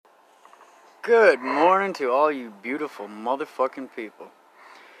Good morning to all you beautiful motherfucking people.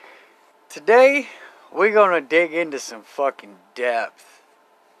 Today, we're gonna dig into some fucking depth.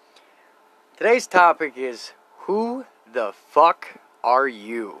 Today's topic is, who the fuck are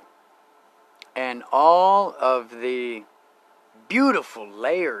you? And all of the beautiful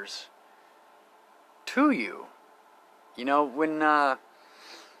layers to you. You know, when,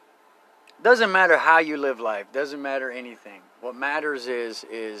 doesn't matter how you live life, doesn't matter anything. What matters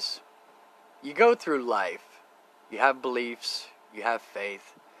is you go through life, you have beliefs, you have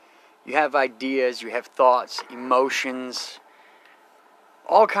faith, you have ideas, you have thoughts, emotions,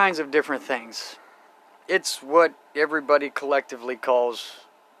 all kinds of different things. It's what everybody collectively calls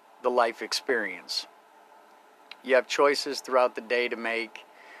the life experience. You have choices throughout the day to make,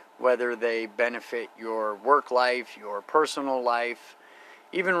 whether they benefit your work life, your personal life,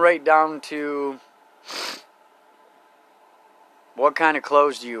 even right down to what kind of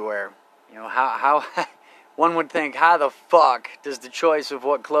clothes do you wear. You know, how one would think, how the fuck does the choice of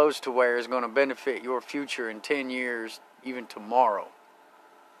what clothes to wear is going to benefit your future in 10 years, even tomorrow?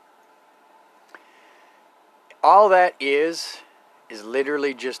 All that is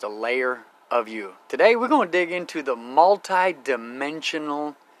literally just a layer of you. Today we're going to dig into the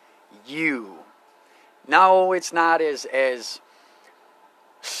multi-dimensional you. No, it's not as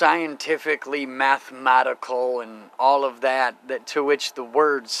scientifically mathematical and all of that to which the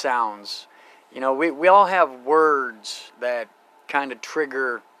word sounds. You know, we all have words that kind of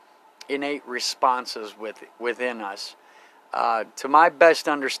trigger innate responses within us. To my best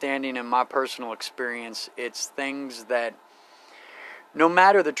understanding and my personal experience, it's things that, no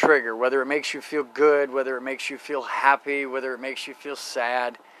matter the trigger, whether it makes you feel good, whether it makes you feel happy, whether it makes you feel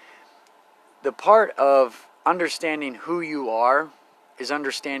sad, the part of understanding who you are is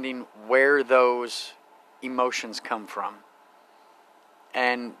understanding where those emotions come from.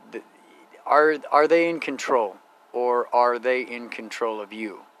 And are they in control, or are they in control of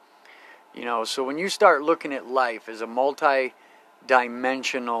you? You know, so when you start looking at life as a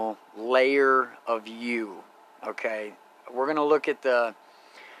multi-dimensional layer of you, okay, we're going to look at the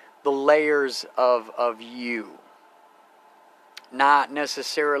layers of you. Not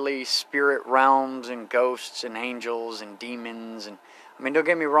necessarily spirit realms and ghosts and angels and demons and, I mean, don't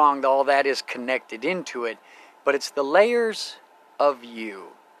get me wrong, all that is connected into it, but it's the layers of you.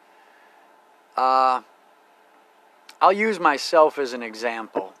 I'll use myself as an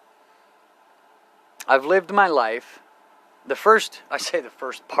example. I've lived my life, the first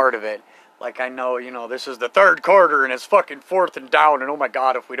part of it, like I know, you know, this is the third quarter and it's fucking 4th and down, and oh my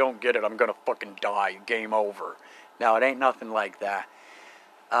God, if we don't get it, I'm gonna fucking die, game over. Now, it ain't nothing like that.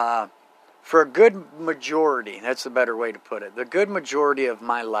 For a good majority, that's the better way to put it, the good majority of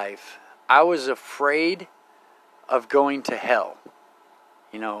my life, I was afraid of going to hell.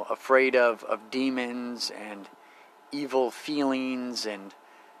 You know, afraid of demons and evil feelings and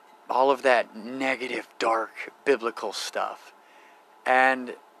all of that negative, dark, biblical stuff.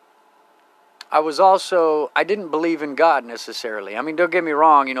 And I didn't believe in God necessarily. I mean, don't get me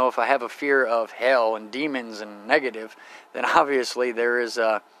wrong, you know, if I have a fear of hell and demons and negative, then obviously there is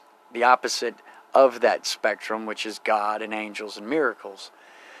the opposite of that spectrum, which is God and angels and miracles.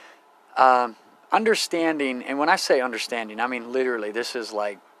 Understanding, and when I say understanding, I mean literally, this is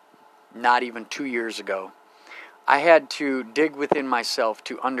like not even 2 years ago. I had to dig within myself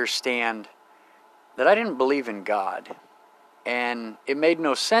to understand that I didn't believe in God. And it made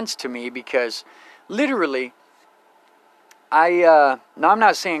no sense to me because literally, now I'm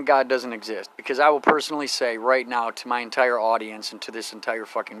not saying God doesn't exist, because I will personally say right now to my entire audience and to this entire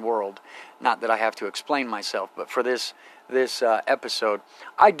fucking world, not that I have to explain myself, but for this episode,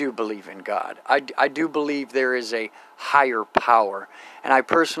 I do believe in God. I do believe there is a higher power, and I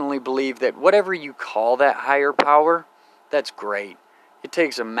personally believe that whatever you call that higher power, that's great. It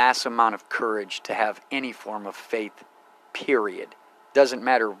takes a mass amount of courage to have any form of faith, period. Doesn't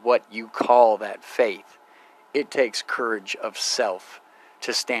matter what you call that faith. It takes courage of self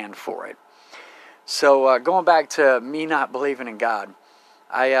to stand for it. So going back to me not believing in God,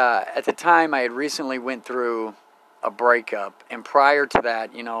 at the time I had recently went through a breakup, and prior to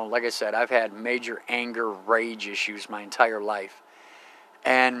that, you know, like I said, I've had major anger, rage issues my entire life.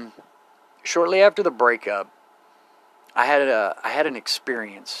 And shortly after the breakup, I had an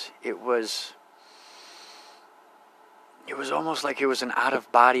experience. It was almost like it was an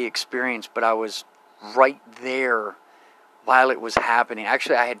out-of-body experience, but I was right there while it was happening.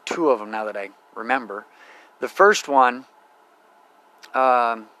 Actually, I had 2 of them now that I remember. The first one,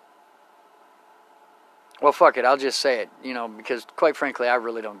 well, fuck it, I'll just say it, you know, because quite frankly, I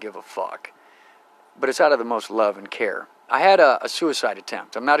really don't give a fuck. But it's out of the most love and care. I had a suicide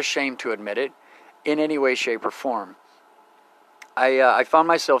attempt. I'm not ashamed to admit it in any way, shape, or form. I found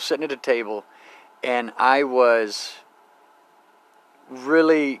myself sitting at a table, and I was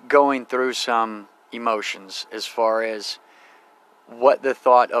really going through some emotions as far as what the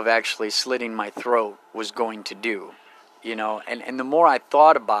thought of actually slitting my throat was going to do, and the more I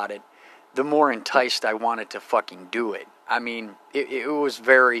thought about it, the more enticed I wanted to fucking do it. I mean, it was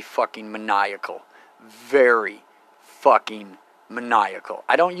very fucking maniacal. Very fucking maniacal.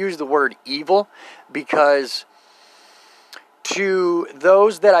 I don't use the word evil because to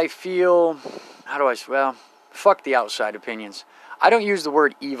those that I feel, fuck the outside opinions. I don't use the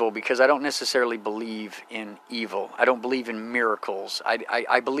word evil because I don't necessarily believe in evil. I don't believe in miracles.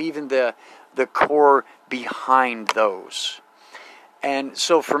 I believe in the core behind those. And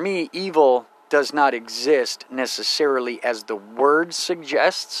so for me, evil does not exist necessarily as the word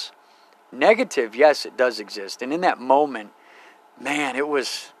suggests. Negative, yes, it does exist. And in that moment, man, it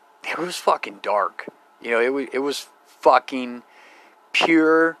was fucking dark. It was fucking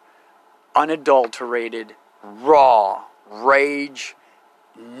pure, unadulterated, raw rage,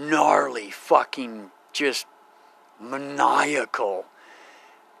 gnarly, fucking just maniacal.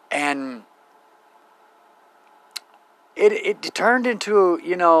 And it turned into,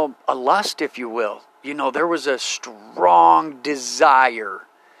 a lust, if you will. There was a strong desire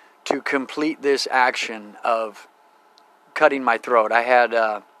to complete this action of cutting my throat.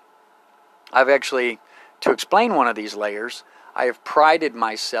 I've actually, to explain one of these layers, I have prided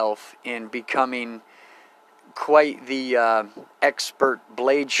myself in becoming quite the expert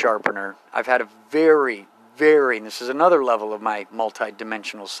blade sharpener. I've had a very, very, and this is another level of my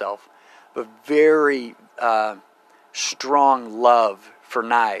multi-dimensional self, but very strong love for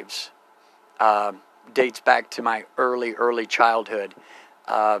knives. Dates back to my early childhood.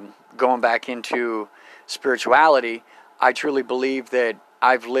 Going back into spirituality, I truly believe that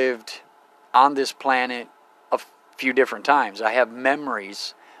I've lived on this planet a few different times. I have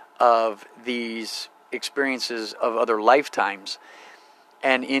memories of these experiences of other lifetimes.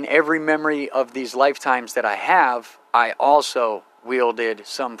 And in every memory of these lifetimes that I have, I also wielded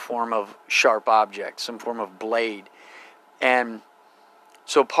some form of sharp object, some form of blade. And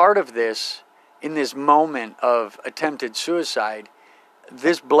so part of this, in this moment of attempted suicide,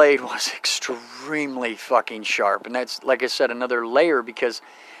 this blade was extremely fucking sharp. And that's, like I said, another layer, because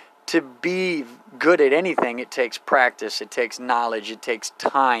to be good at anything, it takes practice, it takes knowledge, it takes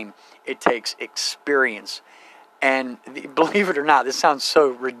time, it takes experience. And believe it or not, this sounds so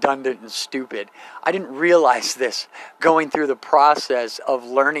redundant and stupid. I didn't realize this going through the process of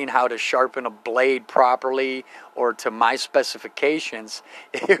learning how to sharpen a blade properly or to my specifications.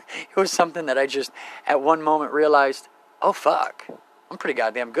 It was something that I just at one moment realized, oh fuck, I'm pretty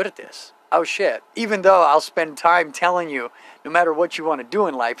goddamn good at this. Oh shit. Even though I'll spend time telling you, no matter what you want to do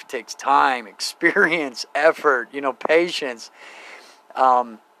in life, it takes time, experience, effort, patience.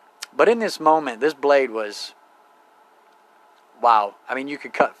 But in this moment, this blade was, wow. I mean, you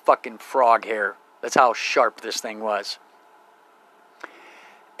could cut fucking frog hair. That's how sharp this thing was.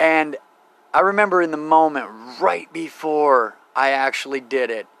 And I remember in the moment, right before I actually did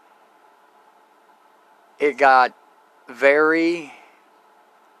it, it got very...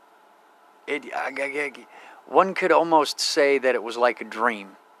 one could almost say that it was like a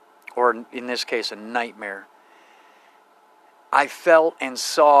dream, or in this case, a nightmare. I felt and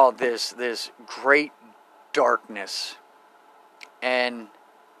saw this great darkness, and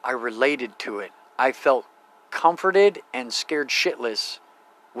I related to it. I felt comforted and scared shitless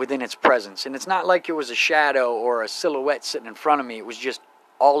within its presence. And it's not like it was a shadow or a silhouette sitting in front of me. It was just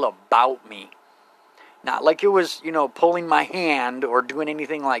all about me. Not like it was, pulling my hand or doing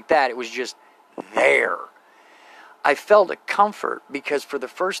anything like that. It was just there. I felt a comfort because for the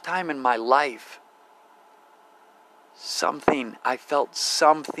first time in my life, I felt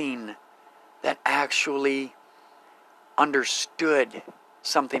something that actually understood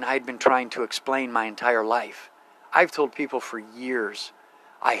something I'd been trying to explain my entire life. I've told people for years,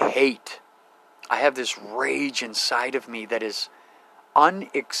 I have this rage inside of me that is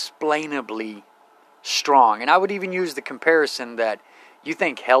unexplainably strong. And I would even use the comparison that you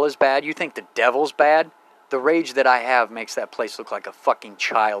think hell is bad, you think the devil's bad, the rage that I have makes that place look like a fucking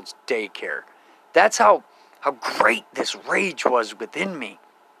child's daycare. That's how great this rage was within me.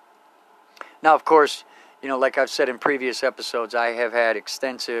 Now, of course, like I've said in previous episodes, I have had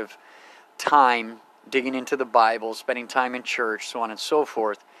extensive time digging into the Bible, spending time in church, so on and so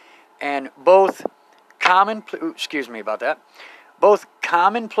forth. And both common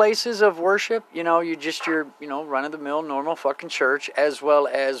places of worship, your run-of-the-mill, normal fucking church, as well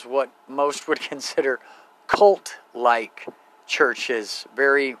as what most would consider cult-like churches,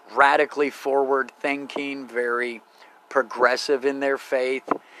 very radically forward-thinking, very progressive in their faith.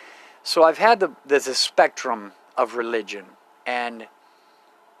 So I've had the spectrum of religion, and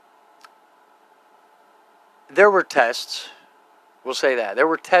there were tests, we'll say that. There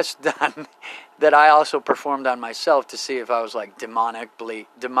were tests done that I also performed on myself to see if I was like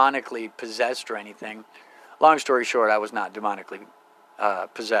demonically possessed or anything. Long story short, I was not demonically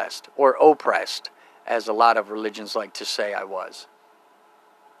possessed or oppressed, as a lot of religions like to say I was.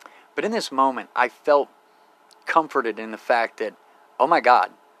 But in this moment, I felt comforted in the fact that, oh my God,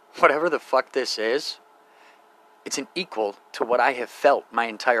 whatever the fuck this is, it's an equal to what I have felt my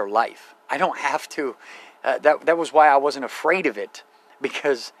entire life. I don't have to, that was why I wasn't afraid of it,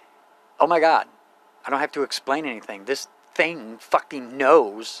 because, oh my God, I don't have to explain anything. This thing fucking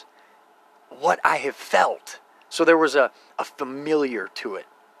knows what I have felt. So there was a familiar to it.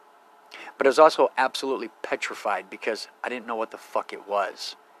 But I was also absolutely petrified because I didn't know what the fuck it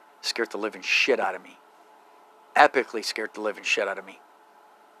was. It scared the living shit out of me. Epically scared the living shit out of me.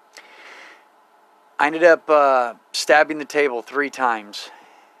 I ended up stabbing the table 3 times.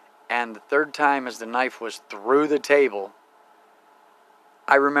 And the third time, as the knife was through the table,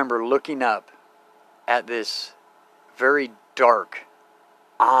 I remember looking up at this very dark,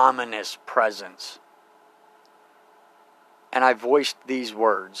 ominous presence. And I voiced these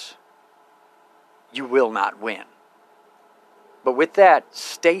words: "You will not win." But with that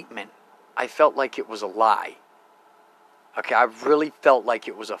statement, I felt like it was a lie. Okay, I really felt like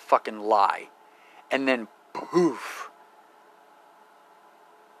it was a fucking lie. And then, poof,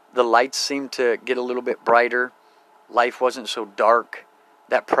 the lights seemed to get a little bit brighter. Life wasn't so dark.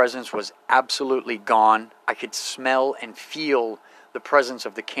 That presence was absolutely gone. I could smell and feel the presence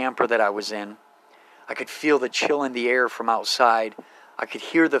of the camper that I was in. I could feel the chill in the air from outside. I could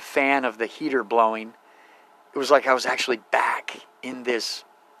hear the fan of the heater blowing. It was like I was actually back in this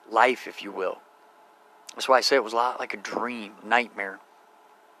life, if you will. That's why I say it was a lot like a dream, nightmare.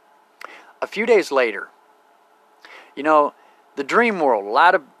 A few days later, you know, the dream world,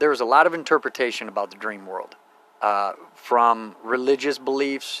 there was a lot of interpretation about the dream world. From religious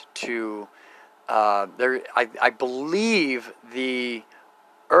beliefs to, I believe the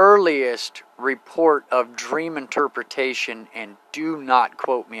earliest report of dream interpretation, and do not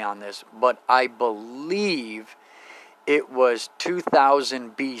quote me on this, but I believe it was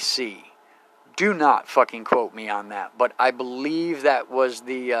 2000 BC. Do not fucking quote me on that, but I believe that was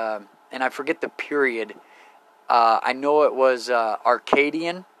the, and I forget the period. I know it was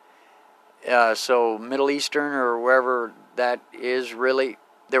Akkadian, so Middle Eastern or wherever that is really.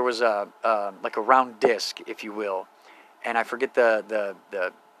 There was like a round disc, if you will, and I forget the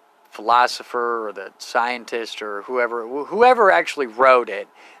philosopher or the scientist or whoever actually wrote it.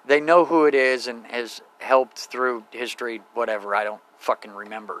 They know who it is and has helped through history, whatever, I don't fucking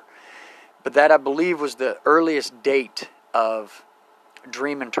remember. But that, I believe, was the earliest date of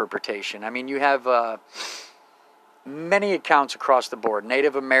dream interpretation. I mean, you have many accounts across the board.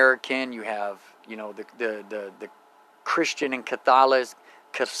 Native American, you have, you know, the Christian and Catholicism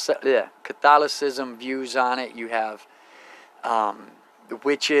views on it. You have the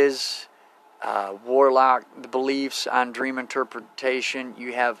witches, warlock, the beliefs on dream interpretation.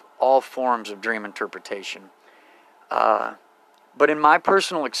 You have all forms of dream interpretation. But in my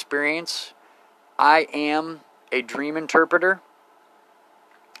personal experience, I am a dream interpreter.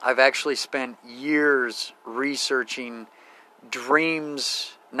 I've actually spent years researching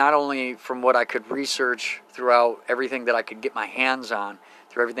dreams, not only from what I could research throughout everything that I could get my hands on,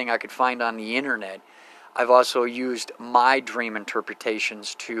 through everything I could find on the internet. I've also used my dream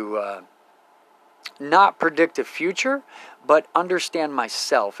interpretations to not predict the future, but understand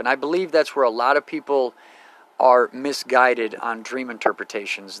myself. And I believe that's where a lot of people are misguided on dream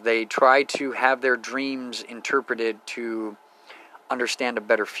interpretations. They try to have their dreams interpreted to understand a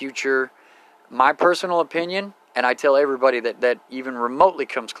better future. My personal opinion, and I tell everybody that even remotely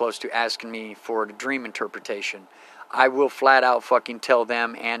comes close to asking me for a dream interpretation, I will flat out fucking tell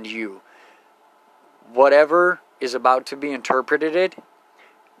them and you, whatever is about to be interpreted,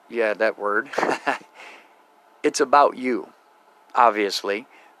 yeah, that word, it's about you, obviously,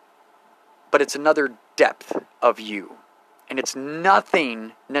 but it's another depth of you. And it's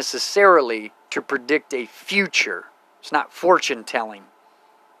nothing necessarily to predict a future. It's not fortune telling.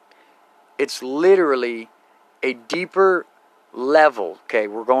 It's literally a deeper level. Okay,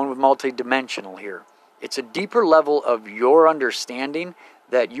 we're going with multidimensional here. It's a deeper level of your understanding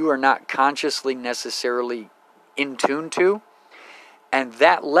that you are not consciously necessarily in tune to. And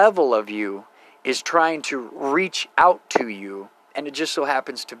that level of you is trying to reach out to you And it just so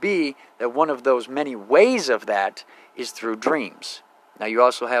happens to be that one of those many ways of that is through dreams. Now, you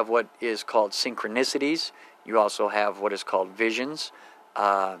also have what is called synchronicities. You also have what is called visions,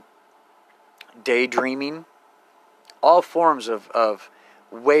 daydreaming, all forms of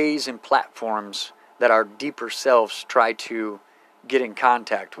ways and platforms that our deeper selves try to get in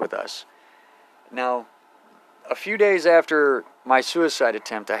contact with us. Now, a few days after my suicide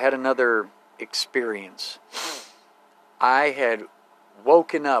attempt, I had another experience. I had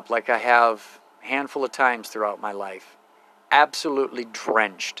woken up like I have a handful of times throughout my life, absolutely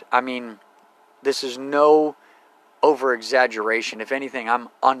drenched. I mean, this is no over-exaggeration. If anything, I'm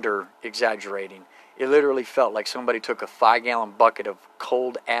under-exaggerating. It literally felt like somebody took a 5-gallon bucket of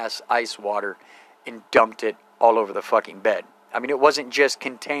cold-ass ice water and dumped it all over the fucking bed. I mean, it wasn't just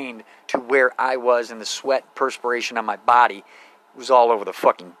contained to where I was and the sweat, perspiration on my body. It was all over the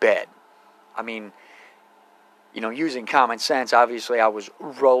fucking bed. I mean, you know, using common sense, obviously I was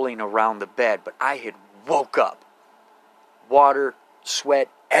rolling around the bed, but I had woke up. Water, sweat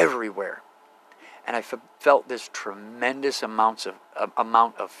everywhere. And I felt this tremendous amount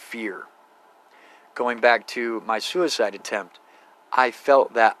of fear. Going back to my suicide attempt, I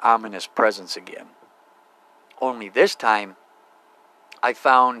felt that ominous presence again. Only this time, I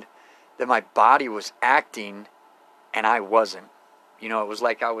found that my body was acting and I wasn't. You know, it was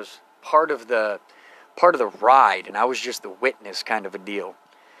like I was part of the ride and I was just the witness kind of a deal.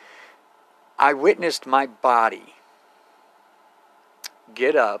 I witnessed my body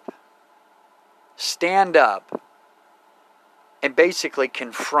get up, stand up, and basically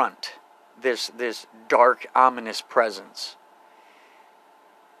confront this dark, ominous presence.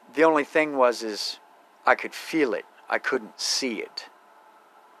 The only thing is I could feel it. I couldn't see it.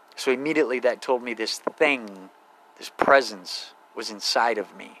 So immediately that told me this thing, this presence, was inside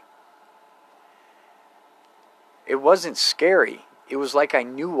of me. It wasn't scary. It was like I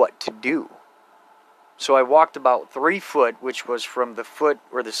knew what to do. So I walked about 3 foot, which was from the foot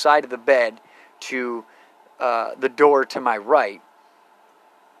or the side of the bed to the door to my right,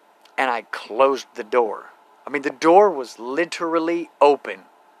 and I closed the door. I mean, the door was literally open,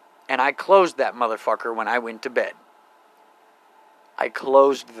 and I closed that motherfucker when I went to bed. I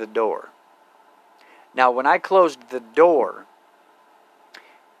closed the door. Now, when I closed the door,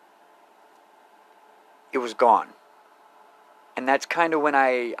 it was gone. And that's kind of when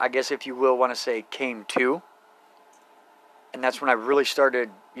I guess if you will want to say, came to. And that's when I really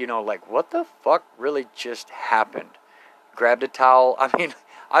started, you know, like, what the fuck really just happened? Grabbed a towel. I mean,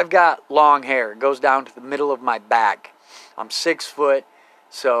 I've got long hair. It goes down to the middle of my back. I'm 6 foot,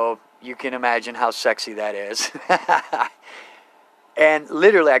 so you can imagine how sexy that is. And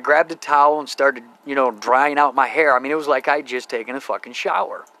literally, I grabbed a towel and started, you know, drying out my hair. I mean, it was like I'd just taken a fucking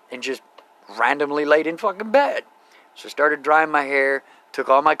shower and just randomly laid in fucking bed. So I started drying my hair, took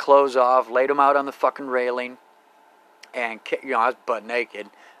all my clothes off, laid them out on the fucking railing, and, you know, I was butt naked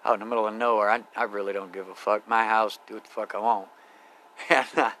out in the middle of nowhere. I really don't give a fuck. My house, do what the fuck I want. And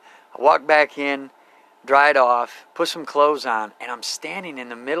I walked back in, dried off, put some clothes on, and I'm standing in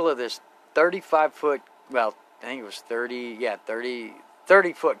the middle of this 35-foot, well, I think it was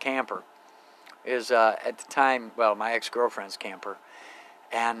 30-foot camper. It was, at the time, well, my ex-girlfriend's camper.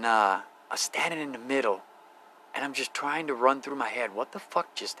 And I was standing in the middle, and I'm just trying to run through my head, what the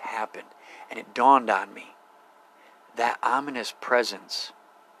fuck just happened? And it dawned on me, that ominous presence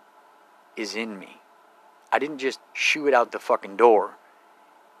is in me. I didn't just shoo it out the fucking door.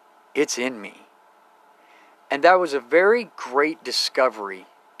 It's in me. And that was a very great discovery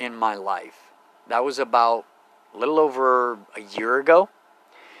in my life. That was about a little over a year ago.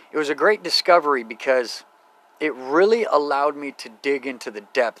 It was a great discovery because it really allowed me to dig into the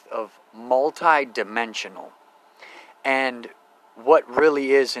depth of multi-dimensional and what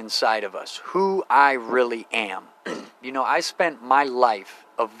really is inside of us, who I really am. You know, I spent my life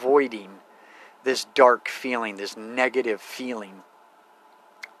avoiding this dark feeling, this negative feeling.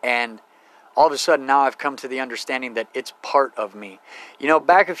 And all of a sudden now I've come to the understanding that it's part of me. You know,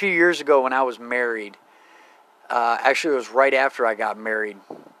 back a few years ago when I was married, actually it was right after I got married,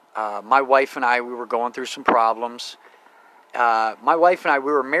 my wife and I, we were going through some problems. My wife and I,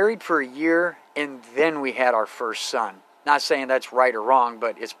 we were married for a year, and then we had our first son. Not saying that's right or wrong,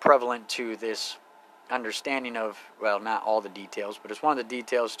 but it's prevalent to this understanding of, well, not all the details, but it's one of the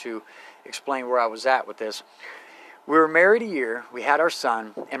details to explain where I was at with this. We were married a year, we had our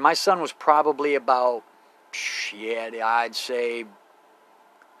son, and my son was probably about, I'd say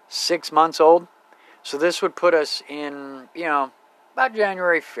 6 months old. So this would put us in, you know, about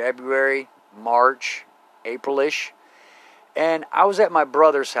January, February, March, April-ish. And I was at my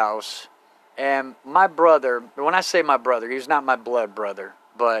brother's house, And my brother, when I say my brother, he was not my blood brother.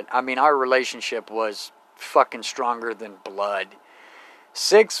 But, I mean, our relationship was fucking stronger than blood.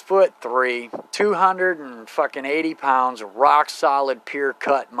 6'3", 280 pounds, rock solid, pure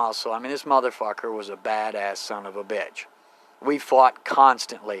cut muscle. I mean, this motherfucker was a badass son of a bitch. We fought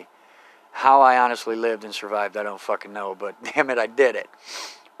constantly. How I honestly lived and survived, I don't fucking know, but damn it, I did it.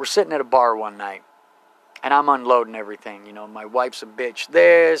 We're sitting at a bar one night, and I'm unloading everything. You know, my wife's a bitch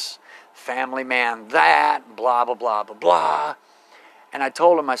this, family man that, blah, blah, blah, blah, blah. And I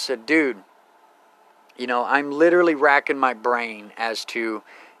told him, I said, dude, you know, I'm literally racking my brain as to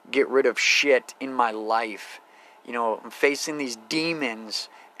get rid of shit in my life. You know, I'm facing these demons,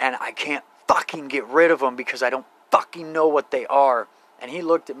 and I can't fucking get rid of them because I don't fucking know what they are. And he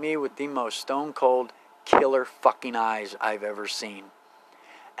looked at me with the most stone cold killer fucking eyes I've ever seen.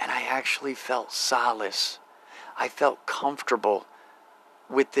 And I actually felt solace. I felt comfortable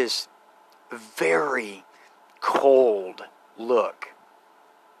with this very cold look.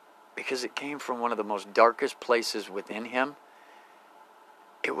 Because it came from one of the most darkest places within him.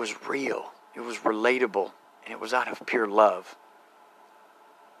 It was real. It was relatable. And it was out of pure love.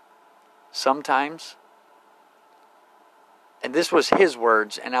 Sometimes, and this was his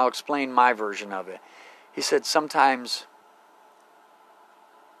words, and I'll explain my version of it. He said, sometimes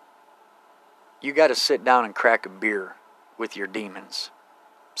you got to sit down and crack a beer with your demons.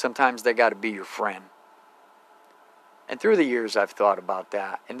 Sometimes they got to be your friend. And through the years, I've thought about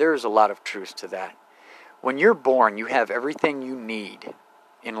that. And there is a lot of truth to that. When you're born, you have everything you need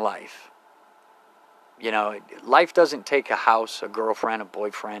in life. You know, life doesn't take a house, a girlfriend, a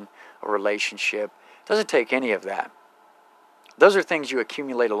boyfriend, a relationship. It doesn't take any of that. Those are things you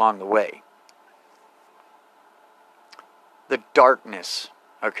accumulate along the way. The darkness,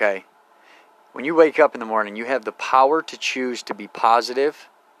 okay? When you wake up in the morning, you have the power to choose to be positive,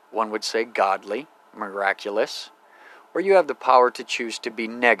 one would say godly, miraculous, or you have the power to choose to be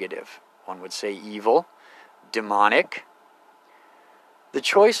negative, one would say evil, demonic. The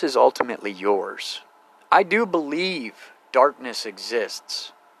choice is ultimately yours. I do believe darkness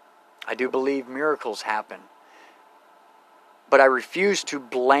exists. I do believe miracles happen. But I refuse to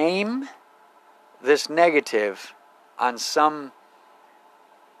blame this negative on some,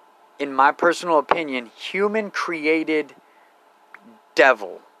 in my personal opinion, human-created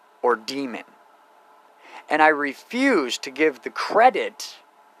devil or demon. And I refuse to give the credit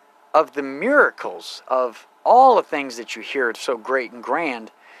of the miracles of all the things that you hear so great and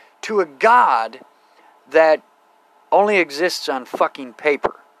grand to a God that only exists on fucking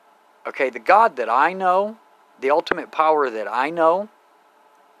paper. Okay, the God that I know, the ultimate power that I know,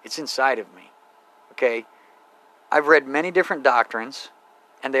 it's inside of me. Okay, I've read many different doctrines,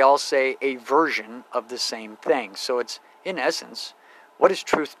 and they all say a version of the same thing. So it's, in essence, what is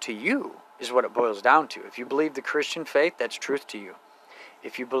truth to you is what it boils down to. If you believe the Christian faith, that's truth to you.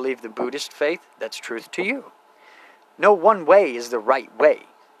 If you believe the Buddhist faith, that's truth to you. No one way is the right way.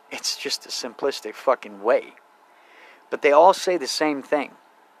 It's just a simplistic fucking way. But they all say the same thing.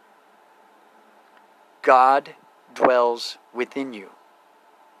 God dwells within you.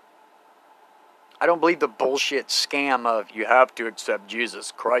 I don't believe the bullshit scam of you have to accept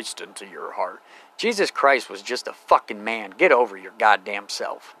Jesus Christ into your heart. Jesus Christ was just a fucking man. Get over your goddamn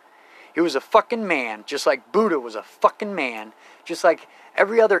self. He was a fucking man, just like Buddha was a fucking man, just like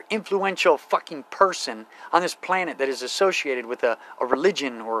every other influential fucking person on this planet that is associated with a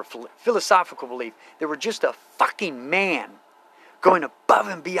religion or a philosophical belief. They were just a fucking man going above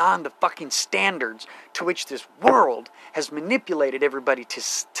and beyond the fucking standards to which this world has manipulated everybody to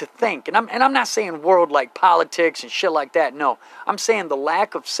think. And I'm not saying world like politics and shit like that, no. I'm saying the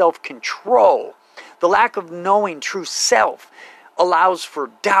lack of self-control, the lack of knowing true self allows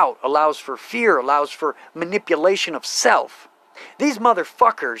for doubt, allows for fear, allows for manipulation of self. These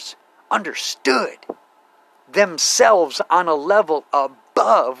motherfuckers understood themselves on a level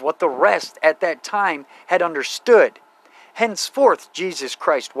above what the rest at that time had understood. Henceforth, Jesus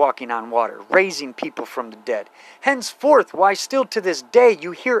Christ walking on water, raising people from the dead. Henceforth, why still to this day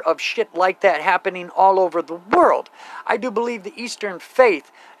you hear of shit like that happening all over the world. I do believe the Eastern faith,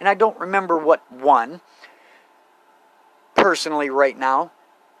 and I don't remember what one, personally right now,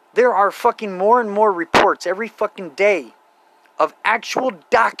 there are fucking more and more reports every fucking day of actual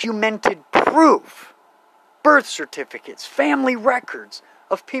documented proof, birth certificates, family records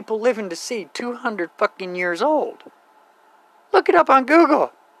of people living to see 200 fucking years old. Look it up on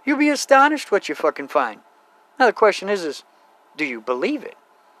Google. You'll be astonished what you fucking find. Now the question is do you believe it?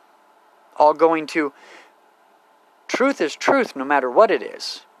 All going to, truth is truth no matter what it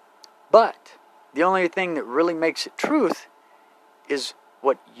is. But the only thing that really makes it truth is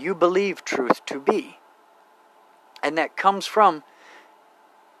what you believe truth to be. And that comes from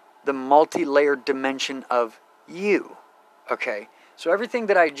the multi-layered dimension of you. Okay? So everything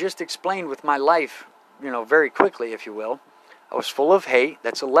that I just explained with my life, very quickly, if you will, I was full of hate.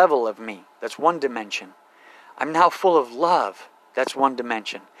 That's a level of me. That's one dimension. I'm now full of love. That's one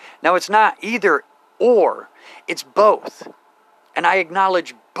dimension. Now it's not either or. It's both. And I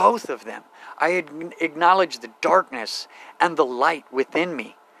acknowledge both of them. I acknowledge the darkness and the light within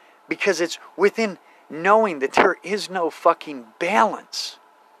me. Because it's within knowing that there is no fucking balance.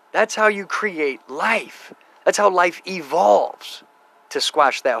 That's how you create life. That's how life evolves. To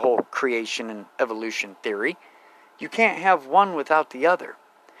squash that whole creation and evolution theory. You can't have one without the other.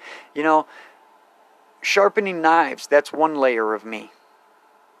 Sharpening knives, that's one layer of me.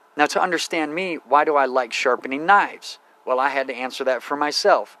 Now, to understand me, why do I like sharpening knives? Well, I had to answer that for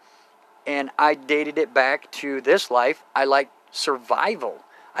myself. And I dated it back to this life. I like survival.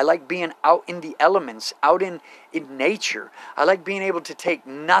 I like being out in the elements, out in nature. I like being able to take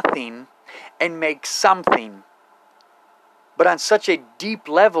nothing and make something. But on such a deep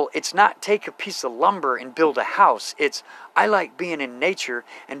level, it's not take a piece of lumber and build a house. It's I like being in nature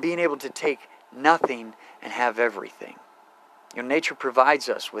and being able to take nothing and have everything. Nature provides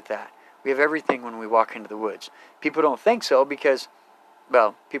us with that. We have everything when we walk into the woods. People don't think so because,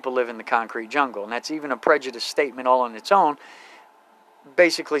 people live in the concrete jungle. And that's even a prejudice statement all on its own.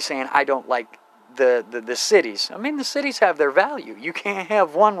 Basically saying, I don't like the cities. I mean, the cities have their value. You can't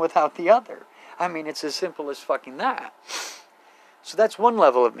have one without the other. I mean, it's as simple as fucking that. So that's one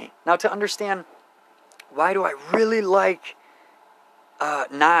level of me. Now, to understand why do I really like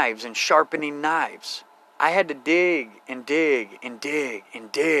knives and sharpening knives, I had to dig and dig and dig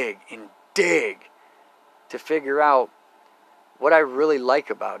and dig and dig to figure out what I really like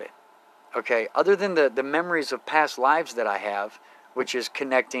about it. Okay, other than the memories of past lives that I have, which is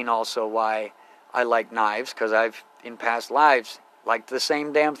connecting also why I like knives, because I've, in past lives, liked the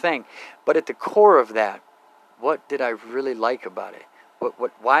same damn thing. But at the core of that, what did I really like about it?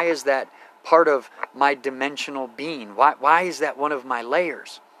 Why is that part of my dimensional being? Why is that one of my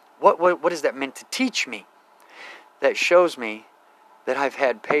layers? What is that meant to teach me? That shows me that I've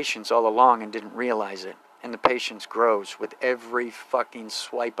had patience all along and didn't realize it. And the patience grows with every fucking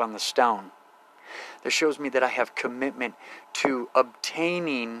swipe on the stone. That shows me that I have commitment to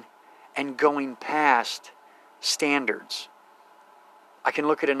obtaining and going past standards. I can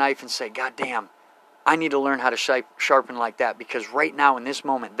look at a knife and say, God damn, I need to learn how to sharpen like that, because right now in this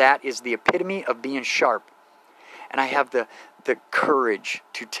moment, that is the epitome of being sharp. And I have the courage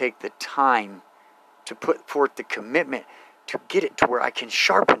to take the time to put forth the commitment to get it to where I can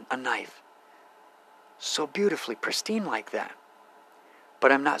sharpen a knife so beautifully pristine like that.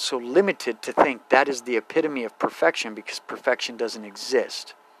 But I'm not so limited to think that is the epitome of perfection, because perfection doesn't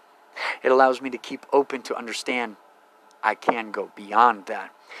exist. It allows me to keep open to understand I can go beyond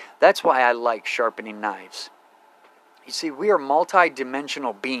that. That's why I like sharpening knives. You see, we are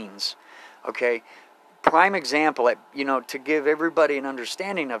multi-dimensional beings, okay? Prime example, to give everybody an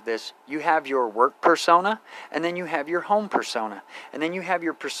understanding of this, you have your work persona, and then you have your home persona, and then you have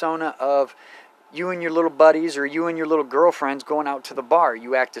your persona of you and your little buddies or you and your little girlfriends going out to the bar.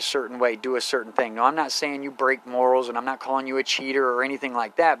 You act a certain way, do a certain thing. Now, I'm not saying you break morals, and I'm not calling you a cheater or anything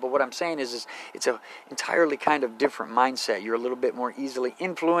like that, but what I'm saying is it's an entirely kind of different mindset. You're a little bit more easily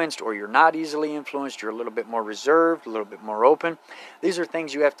influenced, or you're not easily influenced. You're a little bit more reserved, a little bit more open. These are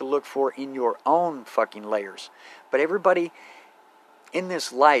things you have to look for in your own fucking layers. But everybody in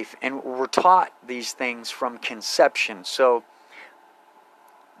this life, and we're taught these things from conception. So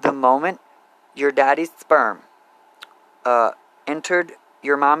the moment your daddy's sperm entered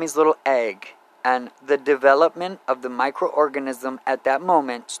your mommy's little egg, and the development of the microorganism at that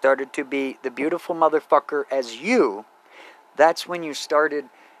moment started to be the beautiful motherfucker as you, that's when you started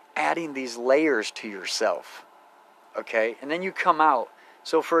adding these layers to yourself. Okay? And then you come out.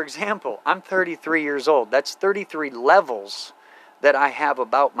 So for example, I'm 33 years old. That's 33 levels that I have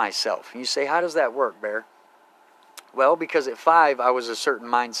about myself. And you say, how does that work, Bear? Well, because at 5, I was a certain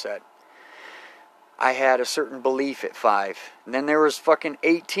mindset. I had a certain belief at 5. And then there was fucking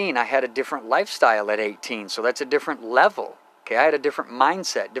 18. I had a different lifestyle at 18. So that's a different level. Okay, I had a different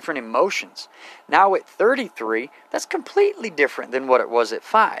mindset, different emotions. Now at 33, that's completely different than what it was at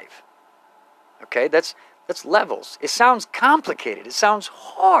 5. Okay, that's levels. It sounds complicated. It sounds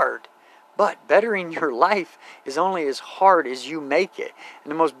hard. But bettering your life is only as hard as you make it.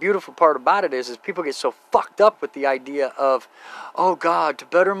 And the most beautiful part about it is people get so fucked up with the idea of, oh God, to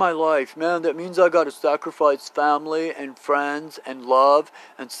better my life, man, that means I gotta sacrifice family and friends and love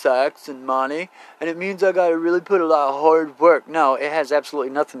and sex and money. And it means I gotta really put a lot of hard work. No, it has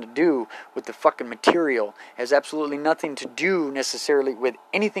absolutely nothing to do with the fucking material. It has absolutely nothing to do necessarily with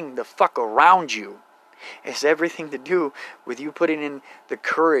anything the fuck around you. It has everything to do with you putting in the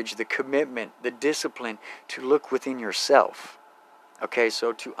courage, the commitment, the discipline to look within yourself. Okay,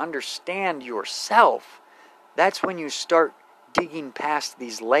 so to understand yourself, that's when you start digging past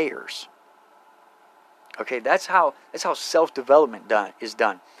these layers. Okay, that's how self-development is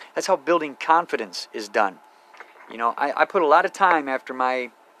done. That's how building confidence is done. You know, I put a lot of time after my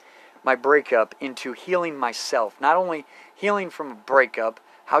breakup into healing myself. Not only healing from a breakup,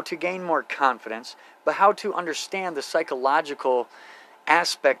 how to gain more confidence, but how to understand the psychological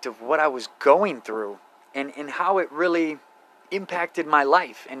aspect of what I was going through and how it really impacted my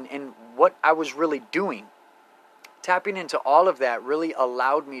life and what I was really doing. Tapping into all of that really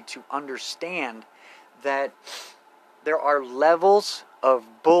allowed me to understand that there are levels of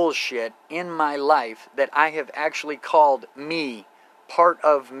bullshit in my life that I have actually called me, part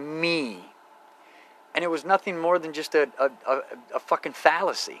of me. And it was nothing more than just a fucking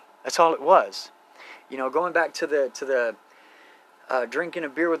fallacy. That's all it was. You know, going back to the drinking a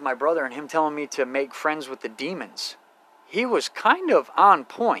beer with my brother and him telling me to make friends with the demons. He was kind of on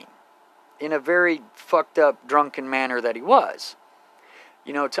point in a very fucked up, drunken manner that he was.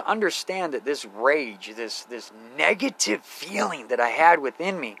 You know, to understand that this rage, this negative feeling that I had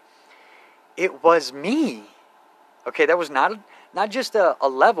within me, it was me. Okay, that was not just a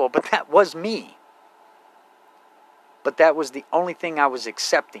level, but that was me. But that was the only thing I was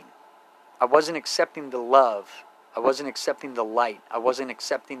accepting. I wasn't accepting the love. I wasn't accepting the light. I wasn't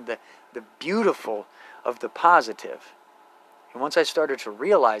accepting the beautiful of the positive. And once I started to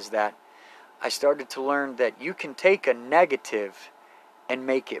realize that, I started to learn that you can take a negative and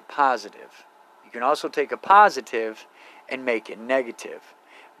make it positive. You can also take a positive and make it negative.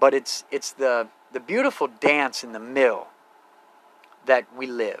 But it's the beautiful dance in the middle that we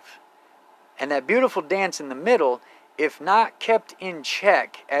live. And that beautiful dance in the middle, if not kept in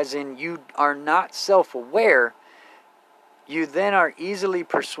check, as in you are not self-aware, you then are easily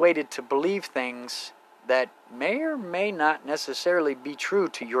persuaded to believe things that may or may not necessarily be true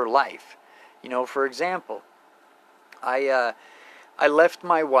to your life. You know, for example, I left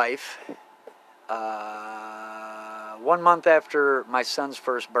my wife 1 month after my son's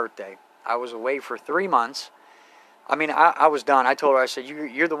first birthday. I was away for 3 months. I mean, I was done. I told her, I said,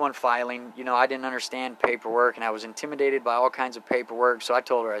 you're the one filing. You know, I didn't understand paperwork, and I was intimidated by all kinds of paperwork. So I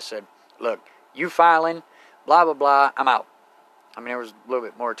told her, I said, look, you filing, blah, blah, blah, I'm out. I mean, there was a little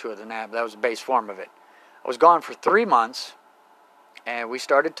bit more to it than that, but that was the base form of it. I was gone for 3 months, and we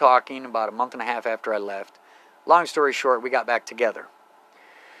started talking about a month and a half after I left. Long story short, we got back together.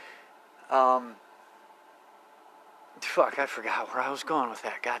 Fuck, I forgot where I was going with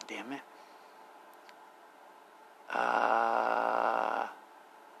that. God damn it.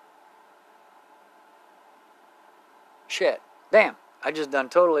 Shit. Damn. I just done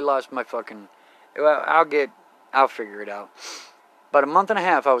totally lost my fucking... Well, I'll figure it out. About a month and a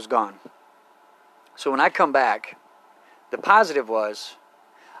half I was gone. So when I come back, the positive was,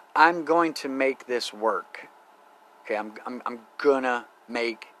 I'm going to make this work. Okay, I'm gonna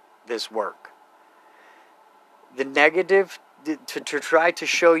make this work. The negative, to try to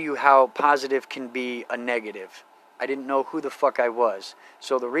show you how positive can be a negative. I didn't know who the fuck I was.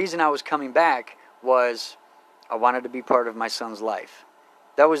 So the reason I was coming back was I wanted to be part of my son's life.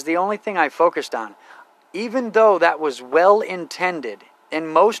 That was the only thing I focused on. Even though that was well intended,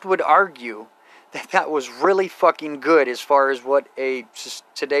 and most would argue that was really fucking good as far as what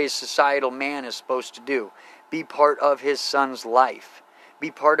today's societal man is supposed to do. Be part of his son's life.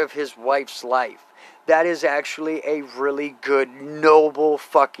 Be part of his wife's life. That is actually a really good, noble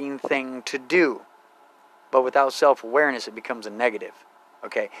fucking thing to do. But without self-awareness, it becomes a negative.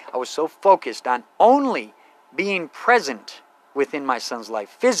 Okay? I was so focused on only being present within my son's life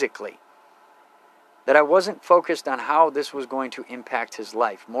physically that I wasn't focused on how this was going to impact his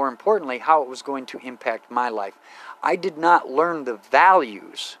life. More importantly, how it was going to impact my life. I did not learn the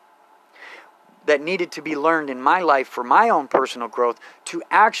values that needed to be learned in my life for my own personal growth to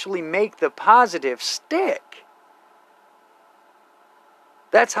actually make the positive stick.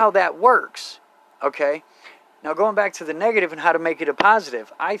 That's how that works. Okay? Now going back to the negative and how to make it a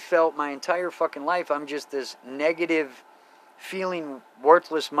positive. I felt my entire fucking life I'm just this negative feeling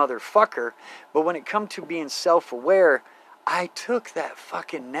worthless motherfucker. But when it come to being self-aware, I took that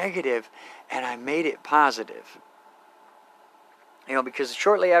fucking negative and I made it positive. You know, because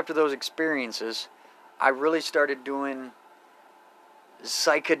shortly after those experiences, I really started doing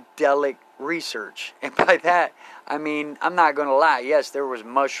psychedelic research. And by that, I mean, I'm not going to lie. Yes, there was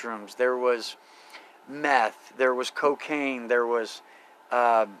mushrooms, there was meth, there was cocaine, there was,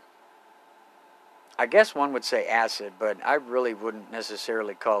 I guess one would say acid, but I really wouldn't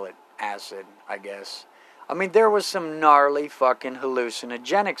necessarily call it acid, I guess. I mean, there was some gnarly fucking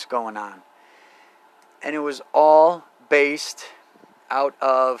hallucinogenics going on. And it was all based out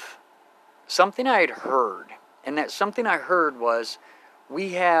of something I had heard. And that something I heard was,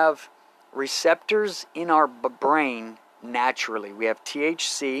 we have receptors in our brain naturally. We have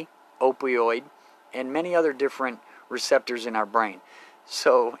THC, opioid, and many other different receptors in our brain.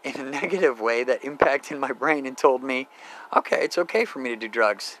 So in a negative way, that impacted my brain and told me, okay, it's okay for me to do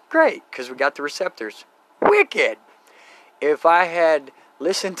drugs. Great, because we got the receptors. Wicked! If I had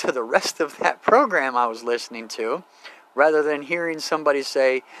listened to the rest of that program I was listening to, rather than hearing somebody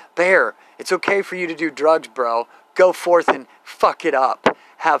say, Bear, it's okay for you to do drugs, bro. Go forth and fuck it up.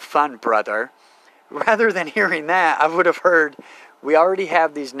 Have fun, brother. Rather than hearing that, I would have heard, we already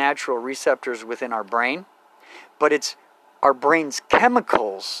have these natural receptors within our brain, but it's our brain's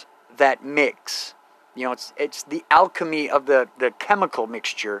chemicals that mix. You know, it's the alchemy of the chemical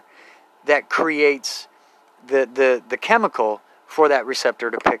mixture that creates the chemical for that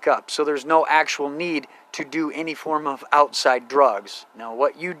receptor to pick up. So there's no actual need to do any form of outside drugs. Now,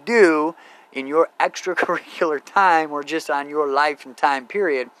 what you do in your extracurricular time or just on your life and time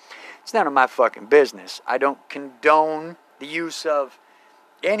period, it's none of my fucking business. I don't condone the use of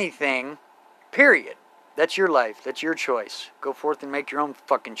anything, period. That's your life. That's your choice. Go forth and make your own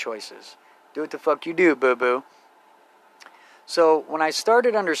fucking choices. Do what the fuck you do, boo-boo. So when I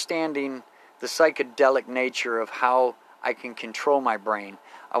started understanding the psychedelic nature of how I can control my brain,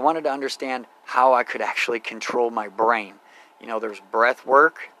 I wanted to understand how I could actually control my brain. You know, there's breath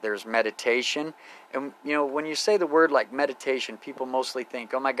work, there's meditation. And, you know, when you say the word like meditation, people mostly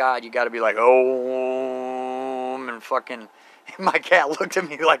think, oh my God, you got to be like, oh, and fucking... My cat looked at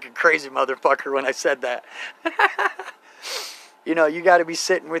me like a crazy motherfucker when I said that. You know, you got to be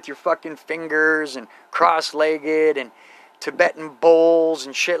sitting with your fucking fingers and cross-legged and Tibetan bowls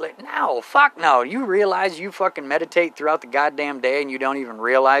and shit like, no, fuck no. You realize you fucking meditate throughout the goddamn day and you don't even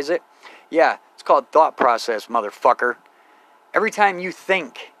realize it? Yeah, it's called thought process, motherfucker. Every time you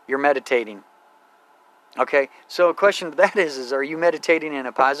think, you're meditating. Okay, so a question to that is are you meditating in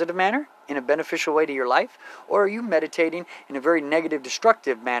a positive manner, in a beneficial way to your life, or are you meditating in a very negative,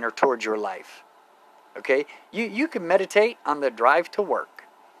 destructive manner towards your life? Okay, you can meditate on the drive to work,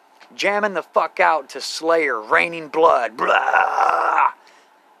 jamming the fuck out to Slayer, Raining Blood, blah.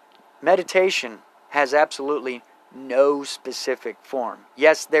 Meditation has absolutely no specific form.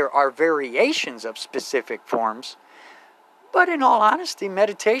 Yes, there are variations of specific forms, but in all honesty,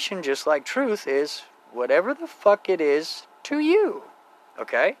 meditation, just like truth, is whatever the fuck it is to you,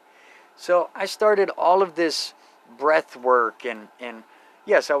 okay? So I started all of this breath work, and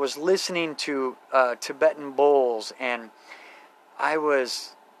yes, I was listening to Tibetan bowls, and I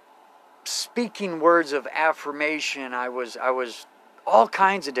was speaking words of affirmation. I was all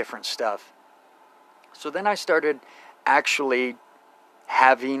kinds of different stuff. So then I started actually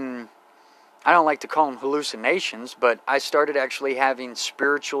having, I don't like to call them hallucinations, but I started actually having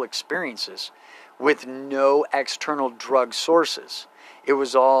spiritual experiences with no external drug sources. It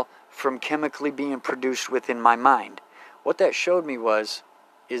was all from chemically being produced within my mind. What that showed me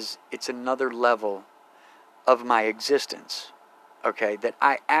is it's another level of my existence, okay, that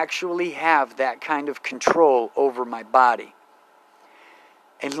I actually have that kind of control over my body.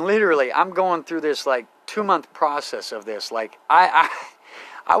 And literally, I'm going through this like 2-month process of this. Like I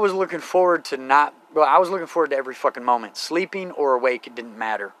was looking forward to I was looking forward to every fucking moment. Sleeping or awake, it didn't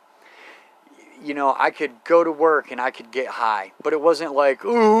matter. You know, I could go to work and I could get high. But it wasn't like,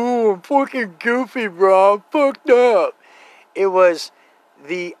 ooh, I'm fucking goofy, bro. I'm fucked up. It was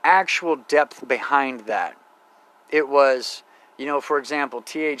the actual depth behind that. It was, you know, for example,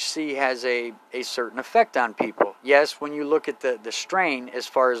 THC has a certain effect on people. Yes, when you look at the strain as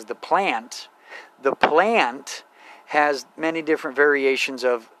far as the plant has many different variations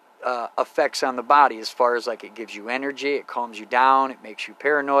of effects on the body, as far as like it gives you energy, it calms you down, it makes you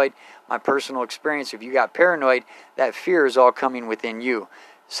paranoid. My personal experience, if you got paranoid, that fear is all coming within you.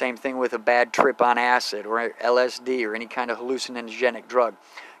 Same thing with a bad trip on acid or LSD or any kind of hallucinogenic drug.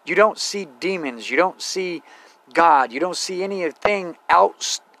 You don't see demons, you don't see God, you don't see anything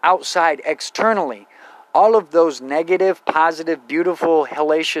outside externally. All of those negative, positive, beautiful,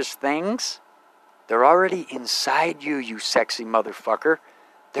 hellacious things, They're already inside you, you sexy motherfucker.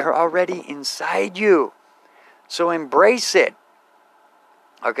 They're already inside you. So embrace it.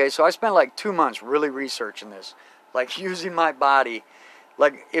 Okay, so I spent like 2 months really researching this. Like using my body.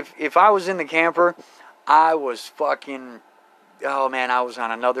 Like if I was in the camper, I was fucking... Oh man, I was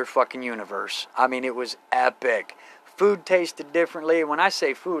on another fucking universe. I mean, it was epic. Food tasted differently. When I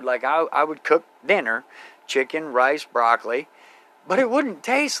say food, like I would cook dinner, chicken, rice, broccoli, but it wouldn't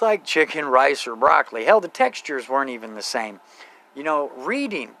taste like chicken, rice, or broccoli. Hell, the textures weren't even the same. You know,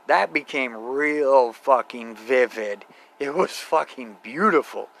 reading, that became real fucking vivid. It was fucking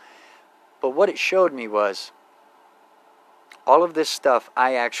beautiful. But what it showed me was, all of this stuff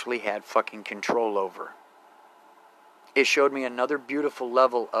I actually had fucking control over. It showed me another beautiful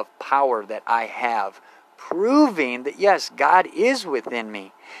level of power that I have, proving that yes, God is within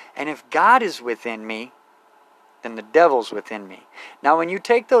me. And if God is within me, then the devil's within me. Now when you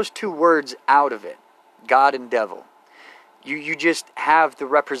take those two words out of it, God and devil, you just have the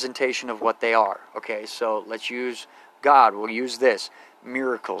representation of what they are. Okay, so let's use God. We'll use this.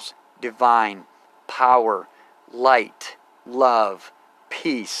 Miracles, divine, power, light, love,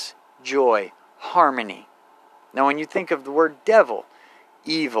 peace, joy, harmony. Now when you think of the word devil,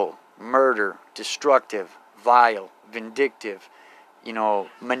 evil, murder, destructive, vile, vindictive,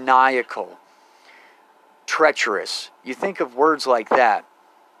 maniacal, treacherous. You think of words like that.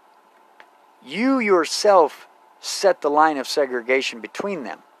 You yourself set the line of segregation between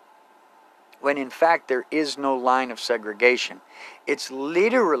them, when in fact there is no line of segregation. It's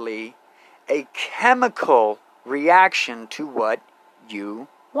literally a chemical reaction to what you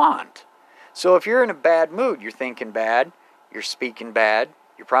want. So if you're in a bad mood, you're thinking bad, you're speaking bad,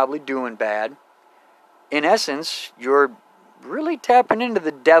 you're probably doing bad. In essence, you're really tapping into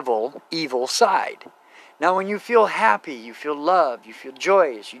the devil, evil side. Now when you feel happy, you feel loved, you feel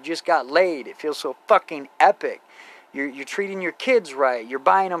joyous, you just got laid, it feels so fucking epic. You're treating your kids right, you're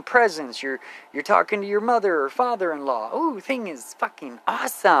buying them presents, you're talking to your mother or father-in-law. Ooh, thing is fucking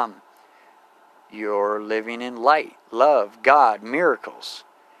awesome. You're living in light, love, God, miracles.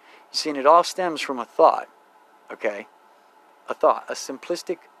 You see, and it all stems from a thought, okay? A thought, a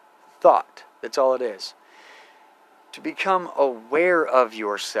simplistic thought. That's all it is. To become aware of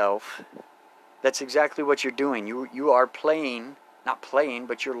yourself, that's exactly what you're doing. You are not playing,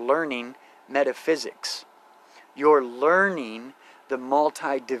 but you're learning metaphysics. You're learning the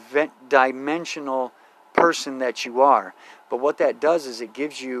multi-dimensional person that you are. But what that does is it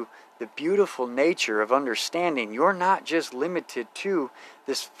gives you the beautiful nature of understanding you're not just limited to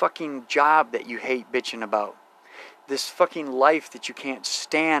this fucking job that you hate bitching about. This fucking life that you can't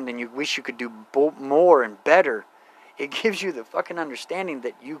stand and you wish you could do more and better. It gives you the fucking understanding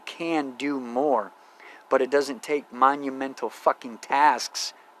that you can do more. But it doesn't take monumental fucking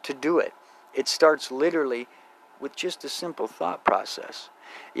tasks to do it. It starts literally with just a simple thought process.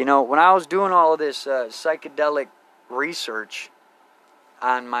 When I was doing all of this psychedelic research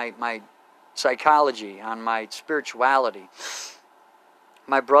on my psychology, on my spirituality,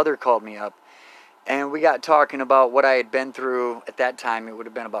 my brother called me up and we got talking about what I had been through at that time. It would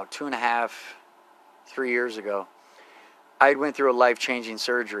have been about 2.5, 3 years ago. I went through a life-changing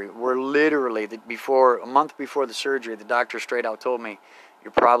surgery where literally a month before the surgery, the doctor straight out told me,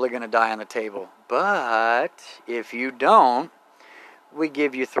 you're probably going to die on the table. But if you don't, we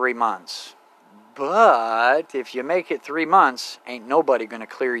give you 3 months. But if you make it 3 months, ain't nobody going to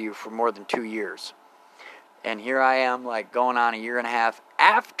clear you for more than 2 years. And here I am, like, going on 1.5 years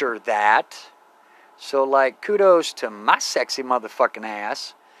after that. So, like, kudos to my sexy motherfucking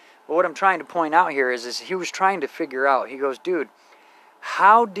ass. But what I'm trying to point out here is he was trying to figure out, he goes, dude,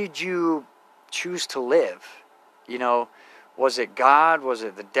 how did you choose to live? Was it God? Was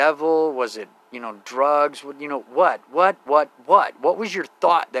it the devil? Was it, drugs? What? What was your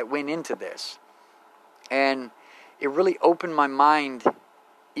thought that went into this? And it really opened my mind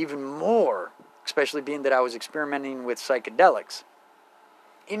even more, especially being that I was experimenting with psychedelics,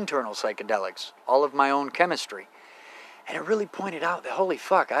 internal psychedelics, all of my own chemistry. And it really pointed out that, holy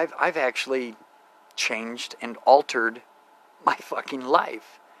fuck, I've actually changed and altered my fucking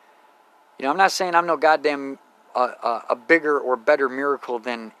life. I'm not saying I'm no goddamn a bigger or better miracle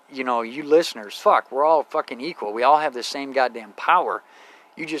than, you listeners. Fuck, we're all fucking equal. We all have the same goddamn power.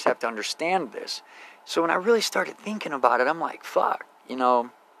 You just have to understand this. So when I really started thinking about it, I'm like, fuck,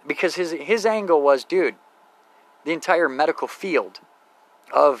 because his angle was, dude, the entire medical field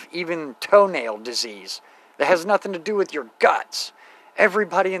of even toenail disease that has nothing to do with your guts.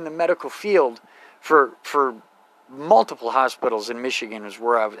 Everybody in the medical field for multiple hospitals in Michigan is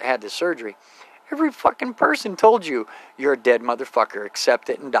where I had this surgery. Every fucking person told you, you're a dead motherfucker, accept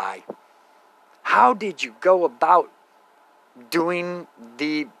it and die. How did you go about doing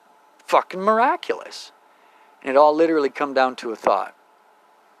the fucking miraculous? And it all literally come down to a thought.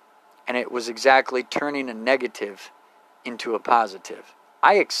 And it was exactly turning a negative into a positive.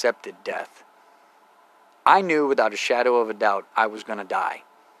 I accepted death. I knew without a shadow of a doubt I was going to die.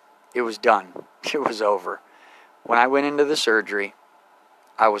 It was done. It was over. When I went into the surgery,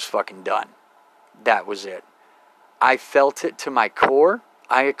 I was fucking done. That was it. I felt it to my core.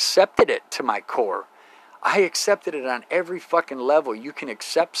 I accepted it to my core. I accepted it on every fucking level you can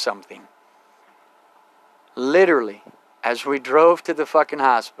accept something. Literally, as we drove to the fucking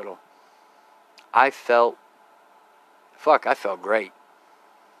hospital, I felt great.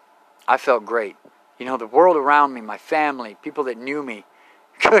 I felt great. You know, the world around me, my family, people that knew me,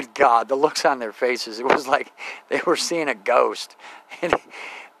 good God, the looks on their faces, it was like they were seeing a ghost. And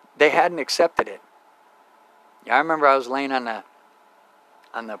they hadn't accepted it. I remember I was laying on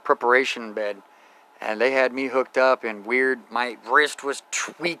the preparation bed, and they had me hooked up and weird. My wrist was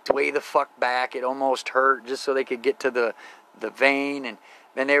tweaked way the fuck back. It almost hurt just so they could get to the vein. And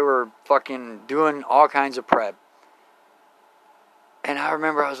then they were fucking doing all kinds of prep. And I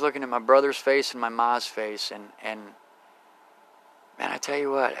remember I was looking at my brother's face and my ma's face. And man, I tell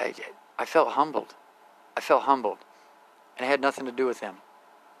you what, I felt humbled. I felt humbled. And it had nothing to do with them.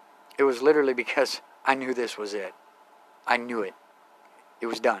 It was literally because I knew this was it. I knew it. It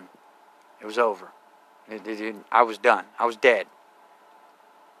was done. It was over. I was done. I was dead.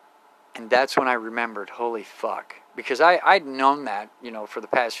 And that's when I remembered, holy fuck. Because I'd known that, you know, for the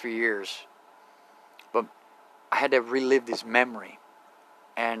past few years. But I had to relive this memory.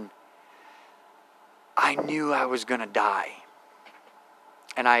 And I knew I was going to die.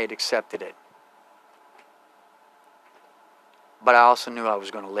 And I had accepted it. But I also knew I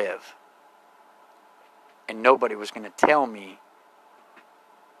was going to live. And nobody was going to tell me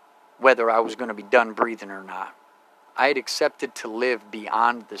whether I was going to be done breathing or not. I had accepted to live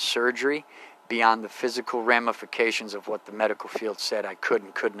beyond the surgery, beyond the physical ramifications of what the medical field said I could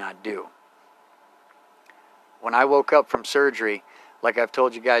and could not do. When I woke up from surgery, like I've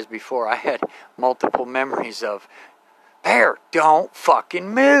told you guys before, I had multiple memories of, Bear, don't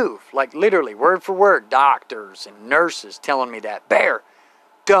fucking move. Like literally, word for word, doctors and nurses telling me that. Bear,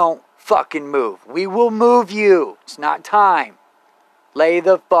 don't fucking move. We will move you. It's not time. Lay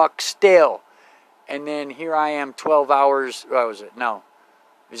the fuck still. And then here I am 12 hours, what was it? No.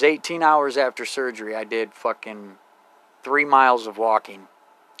 It was 18 hours after surgery. I did fucking 3 miles of walking.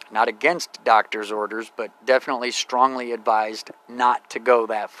 Not against doctor's orders, but definitely strongly advised not to go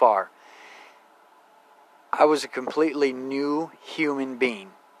that far. I was a completely new human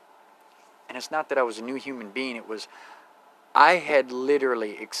being. And it's not that I was a new human being, it was I had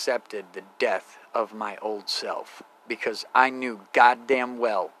literally accepted the death of my old self. Because I knew goddamn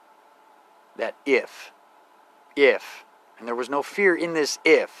well that if, and there was no fear in this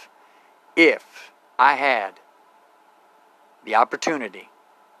if I had the opportunity,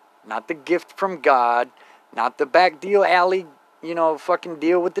 not the gift from God, not the back deal alley, fucking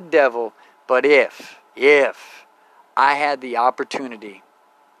deal with the devil, but if I had the opportunity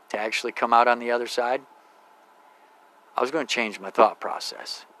to actually come out on the other side, I was going to change my thought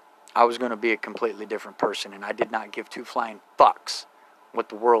process. I was going to be a completely different person, and I did not give two flying fucks what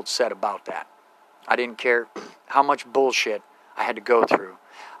the world said about that. I didn't care how much bullshit I had to go through.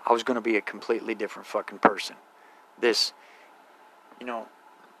 I was going to be a completely different fucking person. This,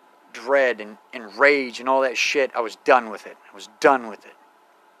 dread and rage and all that shit, I was done with it. I was done with it.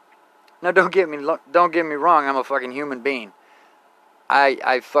 Now, don't get me wrong, I'm a fucking human being.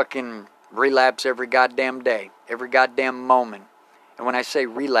 I fucking relapse every goddamn day, every goddamn moment. And when I say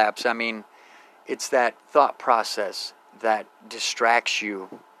relapse, I mean it's that thought process that distracts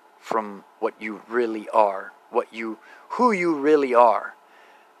you from what you really are, who you really are.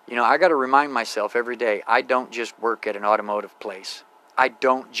 I got to remind myself every day, I don't just work at an automotive place. I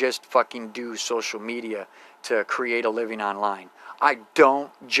don't just fucking do social media to create a living online. I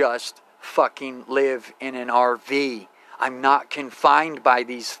don't just fucking live in an RV. I'm not confined by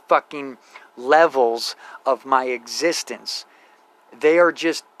these fucking levels of my existence. They are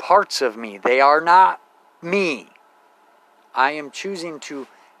just parts of me. They are not me. I am choosing to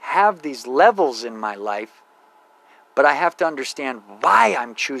have these levels in my life, but I have to understand why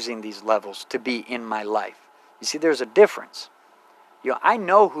I'm choosing these levels to be in my life. You see, there's a difference. I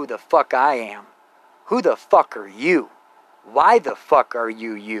know who the fuck I am. Who the fuck are you? Why the fuck are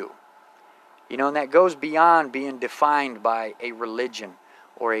you you? And that goes beyond being defined by a religion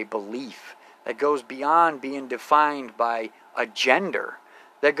or a belief. That goes beyond being defined by a gender.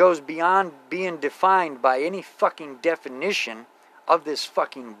 That goes beyond being defined by any fucking definition of this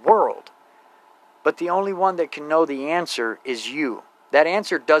fucking world. But the only one that can know the answer is you. That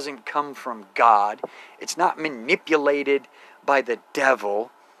answer doesn't come from God. It's not manipulated by the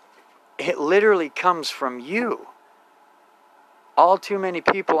devil. It literally comes from you. All too many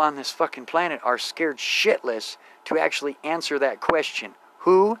people on this fucking planet are scared shitless to actually answer that question.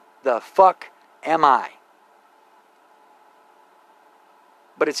 Who the fuck am I?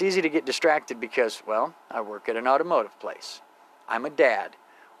 But it's easy to get distracted because, well, I work at an automotive place. I'm a dad,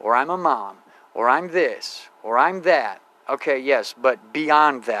 or I'm a mom, or I'm this, or I'm that. Okay, yes, but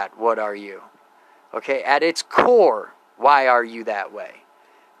beyond that, what are you? Okay, at its core, why are you that way?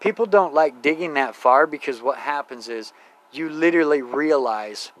 People don't like digging that far because what happens is you literally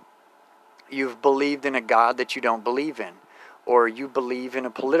realize you've believed in a God that you don't believe in. Or you believe in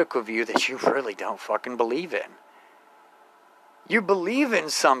a political view that you really don't fucking believe in. You believe in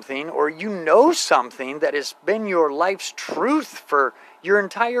something or you know something that has been your life's truth for your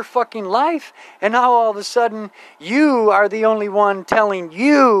entire fucking life. And now all of a sudden you are the only one telling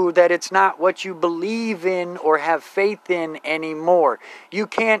you that it's not what you believe in or have faith in anymore. You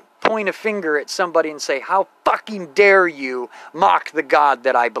can't point a finger at somebody and say, how fucking dare you mock the God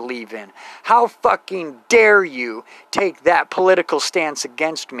that I believe in? How fucking dare you take that political stance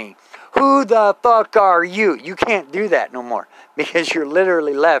against me? Who the fuck are you? You can't do that no more because you're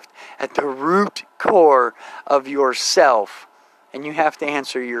literally left at the root core of yourself. And you have to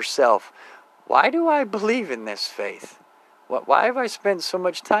answer yourself, why do I believe in this faith? Why have I spent so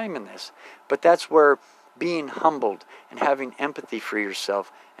much time in this? But that's where being humbled and having empathy for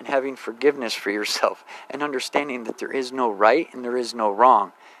yourself and having forgiveness for yourself and understanding that there is no right and there is no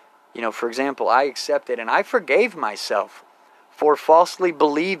wrong. You know, for example, I accepted and I forgave myself for falsely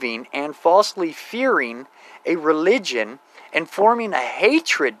believing and falsely fearing a religion and forming a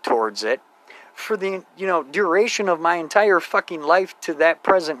hatred towards it for the, duration of my entire fucking life to that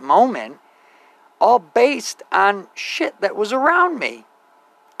present moment, all based on shit that was around me.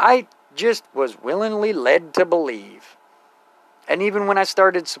 I just was willingly led to believe. And even when I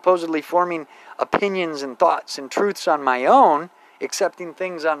started supposedly forming opinions and thoughts and truths on my own, accepting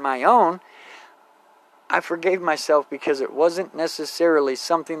things on my own, I forgave myself because it wasn't necessarily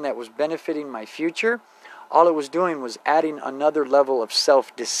something that was benefiting my future. All it was doing was adding another level of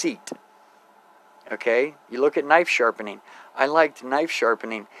self-deceit. Okay? You look at knife sharpening. I liked knife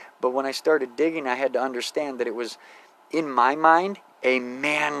sharpening, but when I started digging, I had to understand that it was, in my mind, a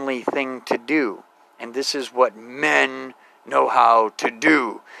manly thing to do. And this is what men know how to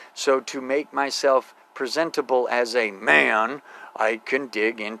do. So to make myself presentable as a man, I can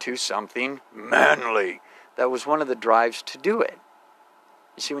dig into something manly. That was one of the drives to do it.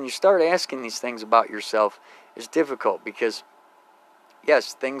 You see, when you start asking these things about yourself, it's difficult because,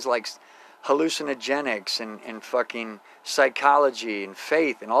 yes, things like hallucinogenics and fucking psychology and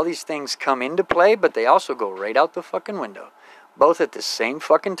faith and all these things come into play, but they also go right out the fucking window, both at the same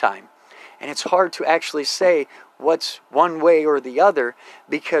fucking time. And it's hard to actually say what's one way or the other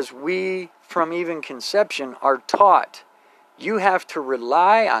because we, from even conception, are taught you have to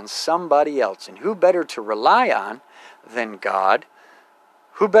rely on somebody else. And who better to rely on than God?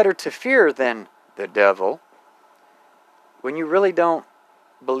 Who better to fear than the devil? When you really don't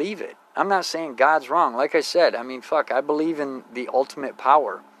believe it. I'm not saying God's wrong. Like I said, I believe in the ultimate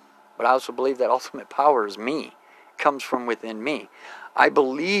power. But I also believe that ultimate power is me. It comes from within me. I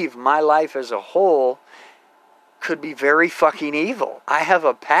believe my life as a whole could be very fucking evil. I have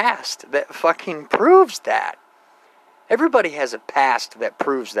a past that fucking proves that. Everybody has a past that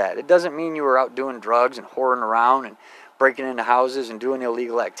proves that. It doesn't mean you were out doing drugs and whoring around and breaking into houses and doing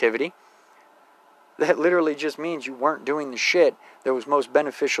illegal activity. That literally just means you weren't doing the shit that was most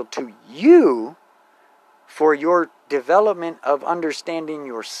beneficial to you for your development of understanding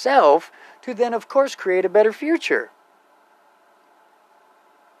yourself to then, of course, create a better future.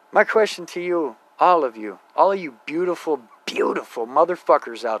 My question to you, all of you beautiful, beautiful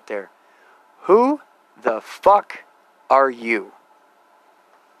motherfuckers out there, who the fuck are you?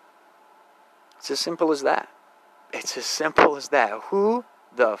 It's as simple as that. It's as simple as that. Who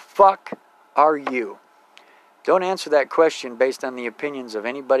the fuck are you? Don't answer that question based on the opinions of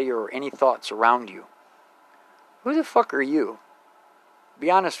anybody or any thoughts around you. Who the fuck are you? Be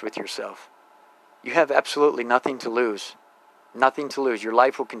honest with yourself. You have absolutely nothing to lose. Nothing to lose. Your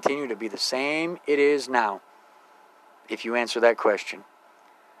life will continue to be the same it is now if you answer that question.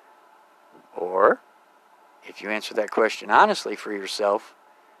 Or, if you answer that question honestly for yourself,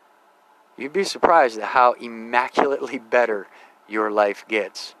 you'd be surprised at how immaculately better your life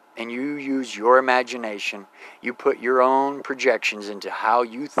gets. And you use your imagination. You put your own projections into how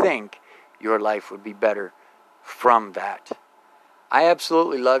you think your life would be better from that. I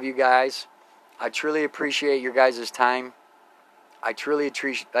absolutely love you guys. I truly appreciate your guys' time. I truly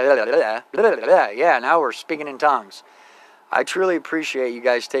appreciate... Yeah, now we're speaking in tongues. I truly appreciate you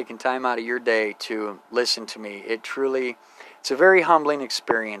guys taking time out of your day to listen to me. It's a very humbling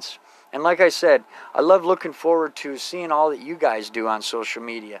experience. And like I said, I love looking forward to seeing all that you guys do on social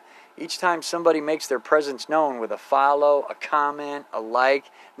media. Each time somebody makes their presence known with a follow, a comment, a like,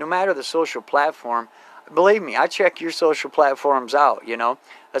 no matter the social platform, believe me, I check your social platforms out, you know.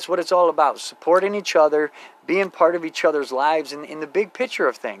 That's what it's all about, supporting each other, being part of each other's lives, and in the big picture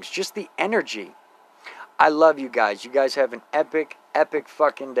of things, just the energy. I love you guys. You guys have an epic, epic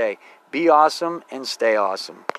fucking day. Be awesome and stay awesome.